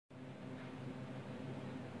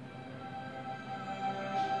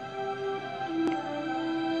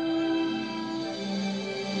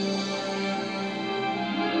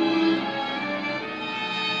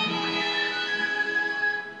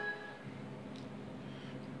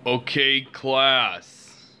Okay,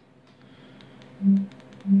 class.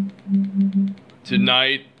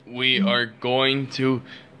 Tonight we are going to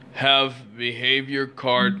have behavior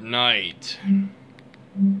card night.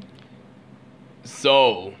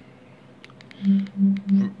 So,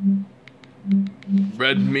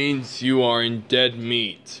 red means you are in dead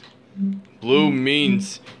meat. Blue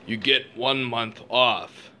means you get 1 month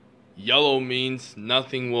off. Yellow means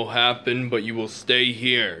nothing will happen, but you will stay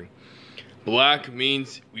here. Black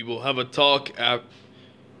means we will have a talk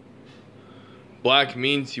Black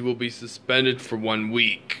means you will be suspended for 1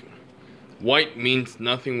 week. White means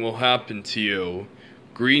nothing will happen to you.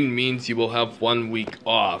 Green means you will have 1 week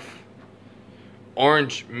off.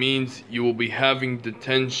 Orange means you will be having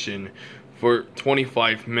detention for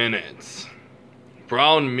 25 minutes.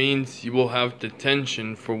 Brown means you will have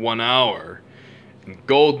detention for 1 hour. And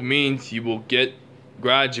gold means you will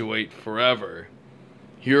graduate forever.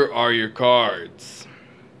 Here are your cards.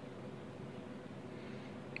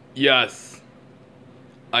 Yes,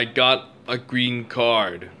 I got a green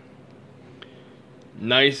card.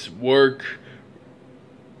 Nice work,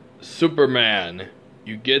 Superman.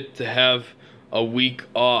 You get to have a week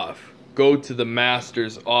off. Go to the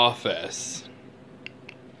master's office.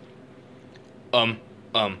 I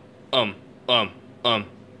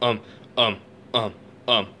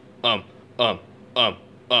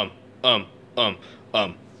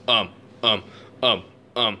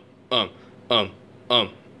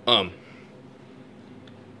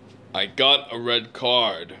got a red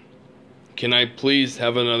card. Can I please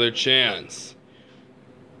have another chance?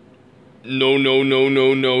 No.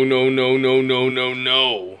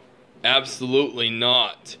 Absolutely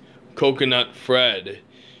not. Coconut Fred,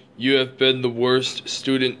 you have been the worst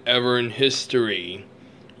student ever in history.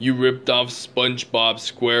 You ripped off SpongeBob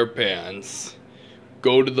SquarePants.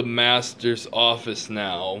 Go to the master's office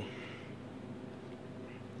now.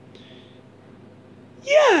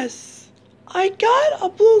 Yes, I got a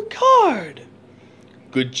blue card.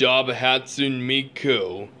 Good job, Hatsune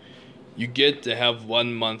Miku. You get to have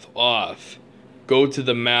 1 month off. Go to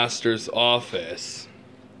the master's office.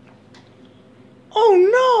 Oh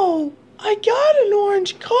no, I got an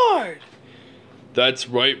orange card. That's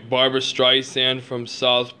right, Barbra Streisand from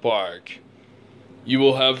South Park. You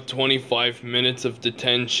will have 25 minutes of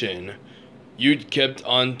detention. You kept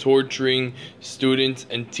on torturing students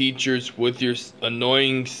and teachers with your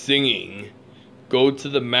annoying singing. Go to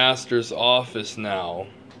the master's office now.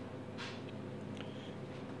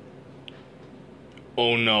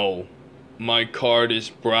 Oh no, my card is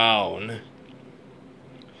brown.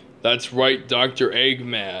 That's right, Dr.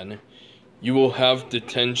 Eggman. You will have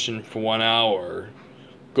detention for 1 hour.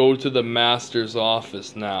 Go to the master's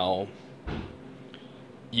office now.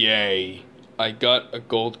 Yay, I got a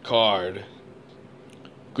gold card.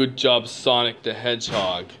 Good job, Sonic the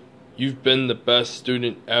Hedgehog. You've been the best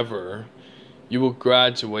student ever. You will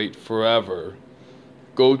graduate forever.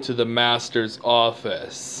 Go to the master's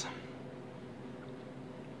office.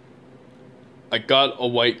 I got a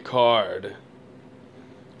white card.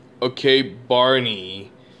 Okay,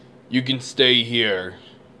 Barney, you can stay here.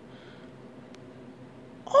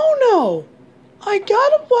 Oh no, I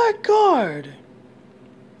got a black card.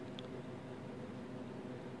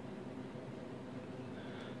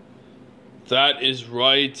 That is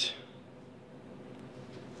right.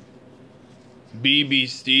 Baby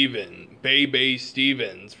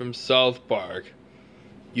Stevens from South Park.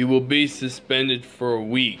 You will be suspended for a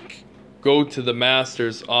week. Go to the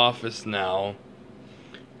master's office now.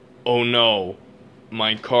 Oh no,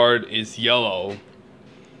 my card is yellow.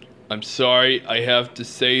 I'm sorry, I have to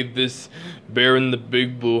say this, Bear in the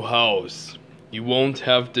Big Blue House. You won't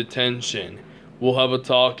have detention. We'll have a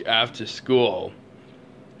talk after school.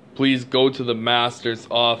 Please go to the master's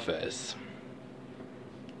office.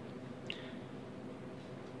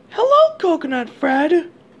 Hello, Coconut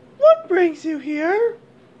Fred. What brings you here?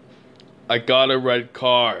 I got a red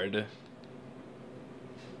card.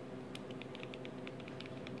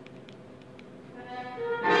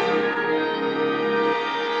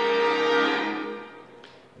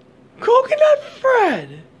 Coconut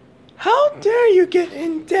Fred, how dare you get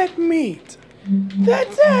in dead meat?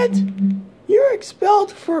 That's it. You're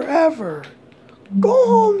expelled forever. Go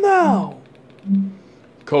home now.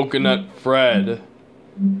 Coconut Fred,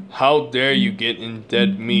 how dare you get in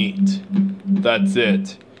dead meat? That's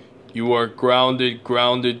it. You are grounded.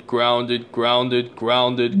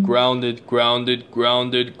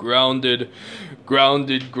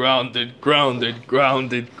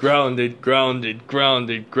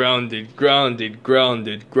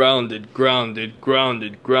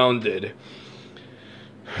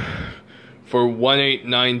 for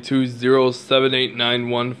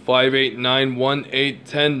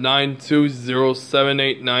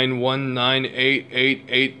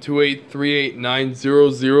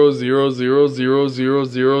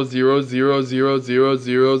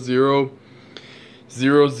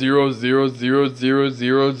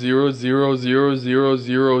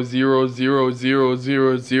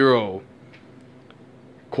 000000000000000.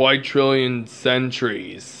 Quadrillion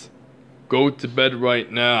centuries. Go to bed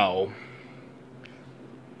right now.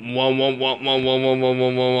 Wah wah wah wah wah wah wah wah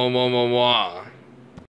wah wah wah wah.